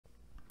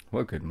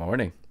Well, good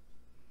morning.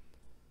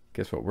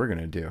 Guess what we're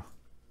gonna do?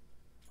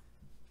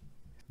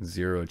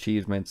 0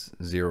 achievements,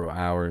 0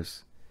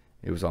 hours.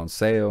 It was on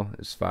sale. It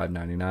was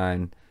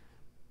 $5.99.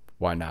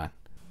 Why not?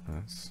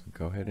 Let's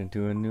go ahead and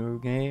do a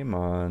new game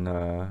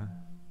on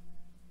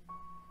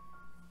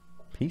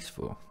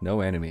peaceful.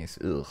 No enemies.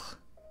 Ugh.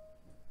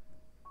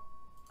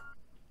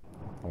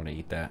 I want to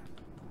eat that.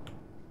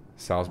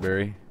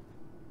 Salisbury.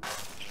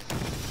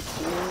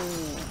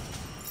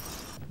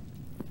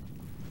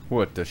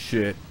 What the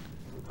shit?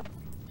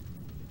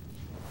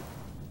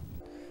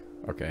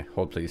 Okay,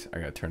 hold please. I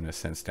gotta turn this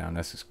sense down.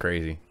 This is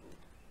crazy.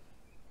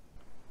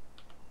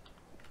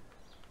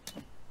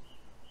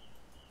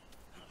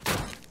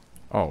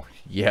 Oh,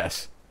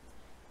 yes.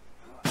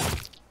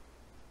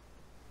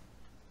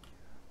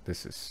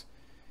 This is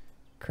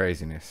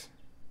craziness.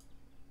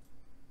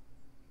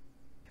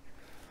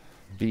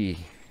 B.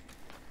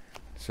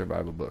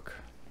 Survival book.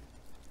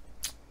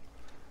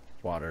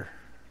 Water.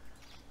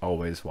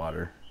 Always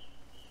water.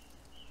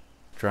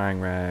 Drying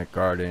rack,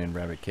 garden,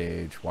 rabbit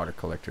cage, water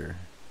collector.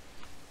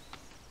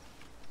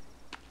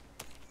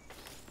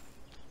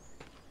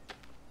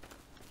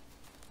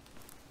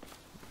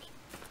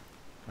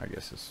 I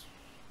guess it's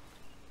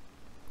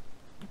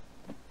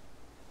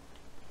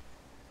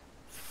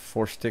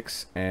 4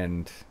 sticks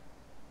and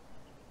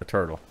a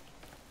turtle.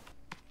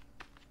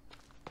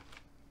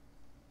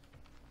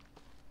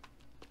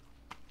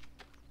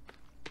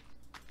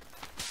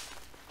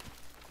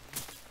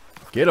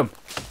 Get him!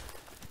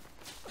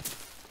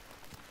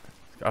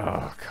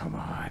 Oh, come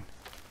on.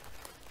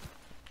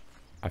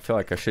 I feel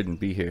like I shouldn't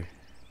be here.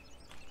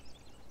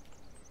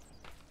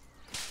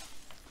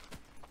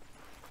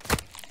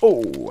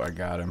 Oh, I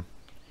got him.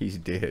 He's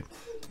dead.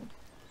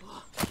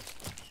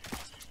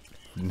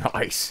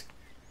 Nice.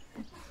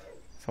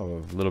 It's a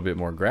little bit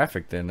more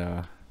graphic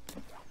than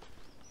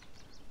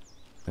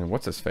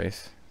what's his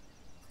face?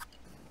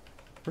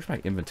 Where's my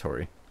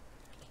inventory?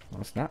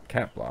 Well, it's not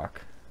cat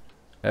block.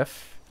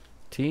 F,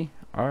 T,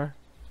 R.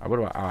 What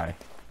about I?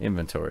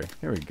 Inventory.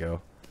 There we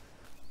go.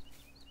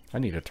 I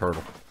need a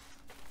turtle.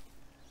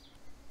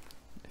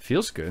 It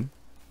feels good.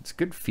 It's a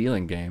good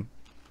feeling game.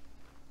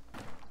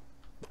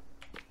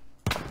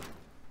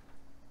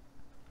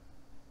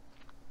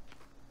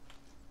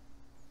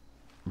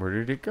 Where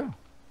did it go?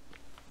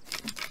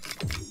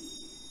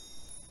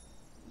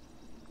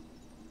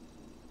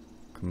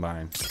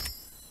 Combine.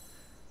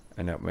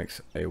 And that makes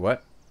a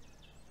what?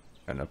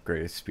 An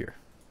upgraded spear.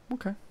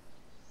 Okay.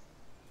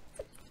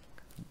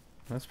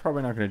 That's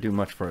probably not going to do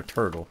much for a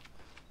turtle.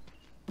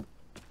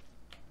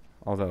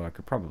 Although I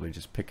could probably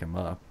just pick him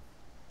up.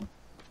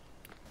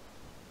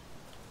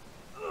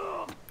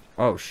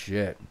 Oh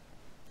shit.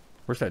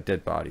 Where's that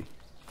dead body?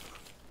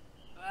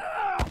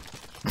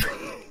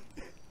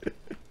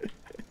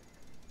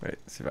 Wait,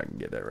 see if I can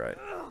get that right.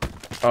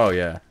 Oh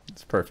yeah,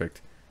 it's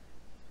perfect.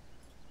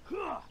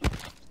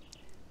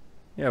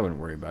 Yeah, I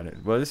wouldn't worry about it.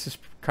 Well, this is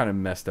kind of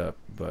messed up,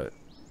 but...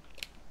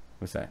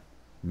 What's that?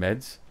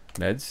 Meds?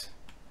 Meds?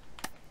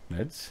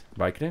 Meds?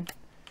 Vicodin?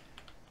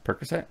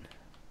 Percocet?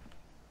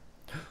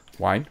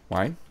 Wine?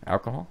 Wine?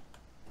 Alcohol?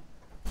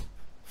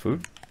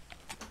 Food?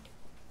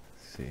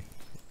 Let's see.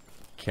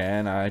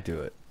 Can I do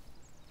it?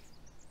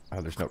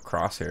 Oh, there's no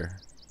crosshair.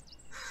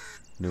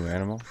 New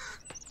animal?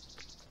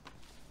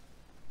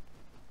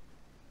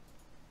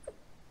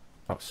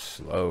 Oh,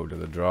 slow to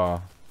the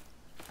draw.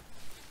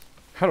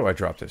 How do I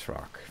drop this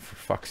rock? For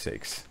fuck's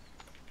sakes.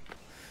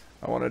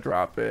 I want to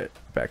drop it.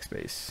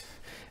 Backspace.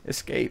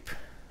 Escape.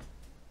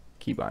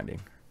 Key binding.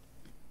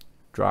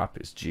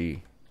 Drop is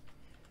G.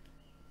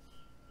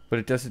 But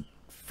it doesn't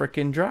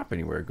frickin' drop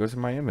anywhere. It goes in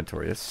my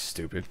inventory. That's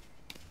stupid.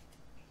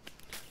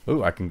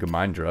 Ooh, I can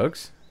combine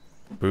drugs.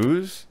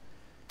 Booze.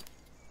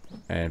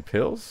 And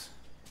pills.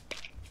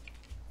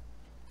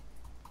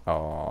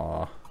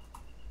 Aww.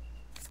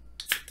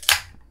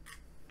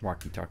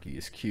 Walkie-talkie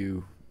is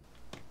Q.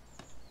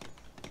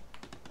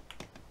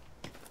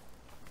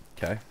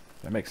 Okay,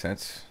 that makes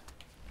sense.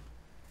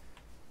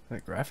 The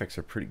graphics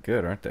are pretty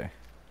good, aren't they?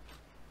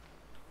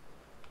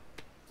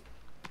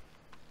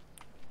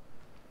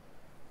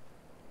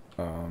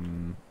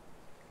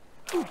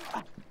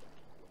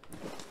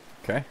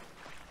 Okay.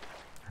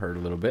 Hurt a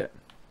little bit.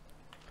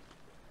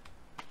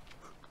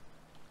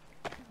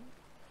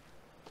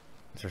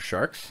 Is there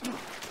sharks?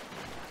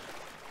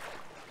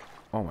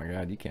 Oh my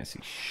god, you can't see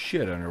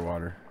shit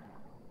underwater.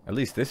 At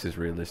least this is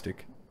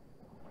realistic.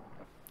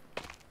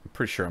 I'm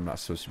pretty sure I'm not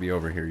supposed to be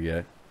over here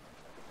yet.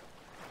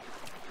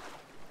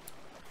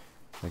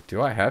 Like,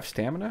 do I have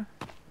stamina?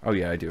 Oh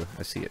yeah, I do.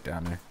 I see it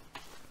down there.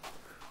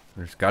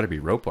 There's got to be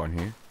rope on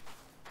here.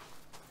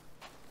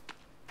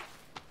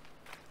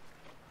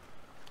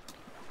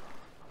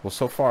 Well,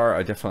 so far,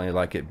 I definitely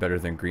like it better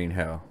than Green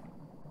Hell.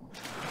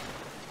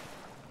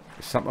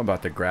 There's something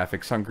about the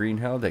graphics on Green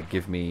Hell that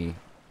give me,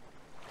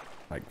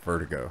 like,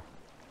 vertigo.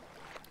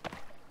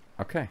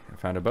 Okay, I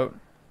found a boat.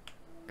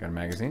 Got a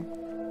magazine.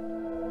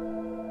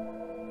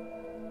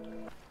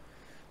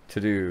 To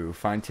do,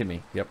 find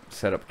Timmy. Yep,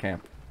 set up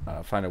camp.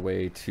 Find a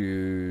way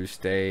to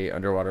stay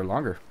underwater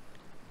longer.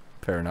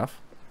 Fair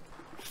enough.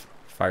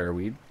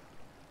 Fireweed.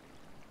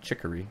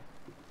 Chicory.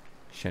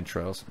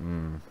 Chanterelles.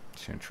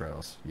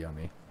 Chanterelles.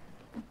 Yummy.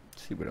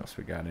 Let's see what else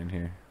we got in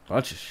here.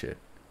 Bunch of shit.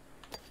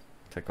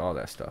 Take all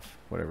that stuff.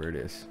 Whatever it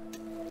is.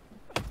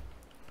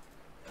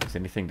 Is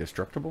anything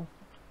destructible?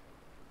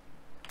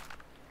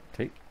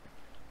 Take.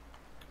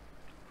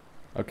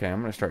 Okay,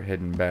 I'm gonna start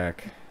heading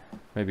back.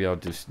 Maybe I'll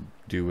just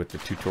do what the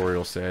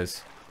tutorial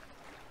says.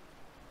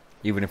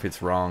 Even if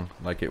it's wrong,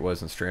 like it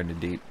was in Stranded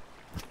Deep.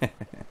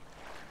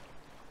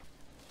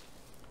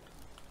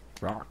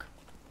 Rock.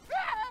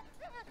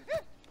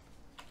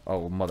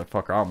 Oh,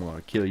 motherfucker, I'm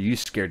gonna kill you. You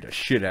scared the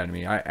shit out of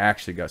me. I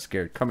actually got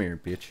scared. Come here,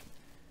 bitch.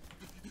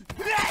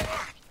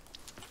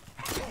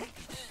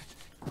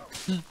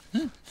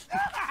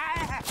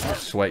 I'll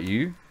sweat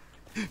you.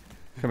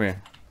 Come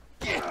here.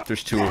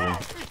 There's two of them.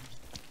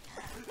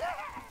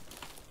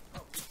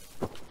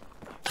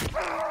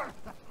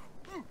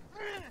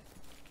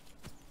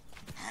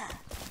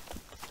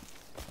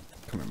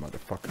 Come here,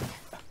 motherfucker.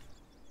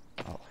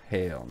 Oh,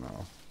 hell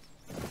no.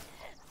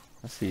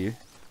 I see you.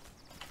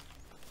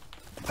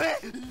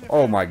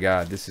 Oh my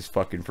god, this is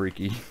fucking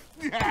freaky.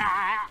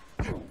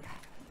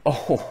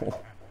 Oh.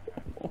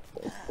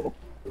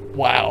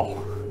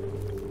 Wow.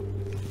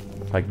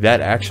 Like,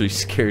 that actually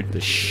scared the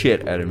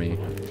shit out of me.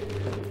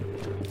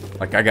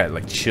 Like, I got,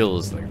 like,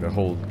 chills, like, the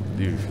whole...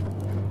 Dude.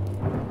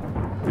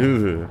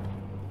 Ugh.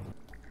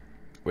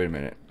 Wait a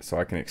minute. So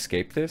I can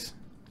escape this?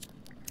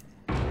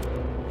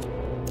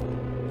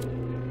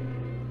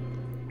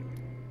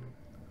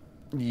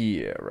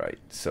 Yeah, right.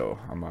 So,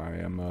 I'm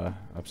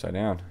upside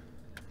down.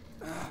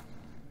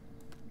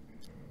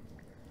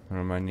 What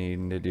am I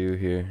needing to do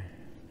here?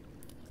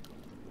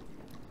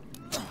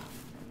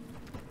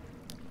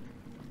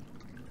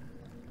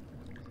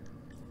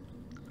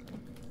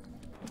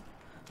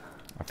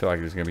 I feel like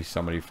there's gonna be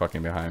somebody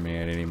fucking behind me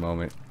at any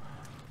moment.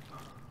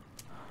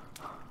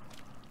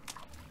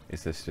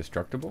 Is this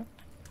destructible?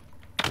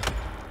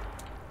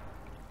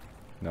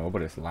 No,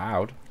 but it's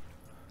loud.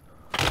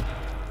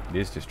 It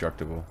is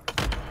destructible.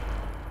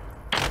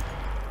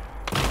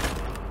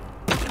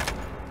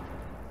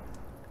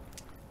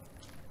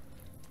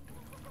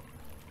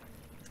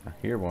 I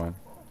hear one.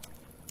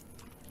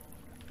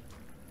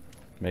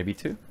 Maybe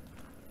two.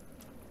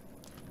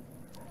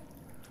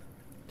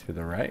 To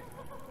the right.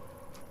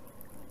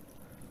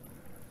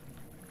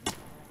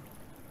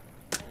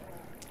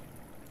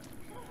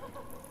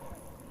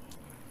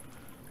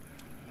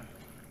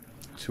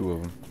 Two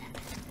of them.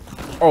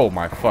 Oh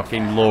my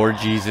fucking Lord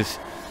Jesus.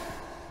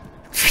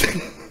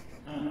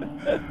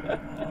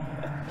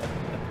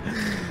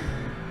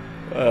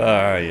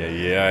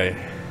 Yeah.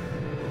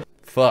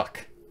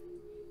 Fuck.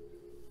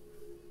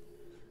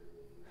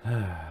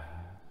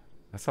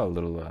 That's a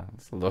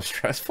little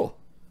stressful.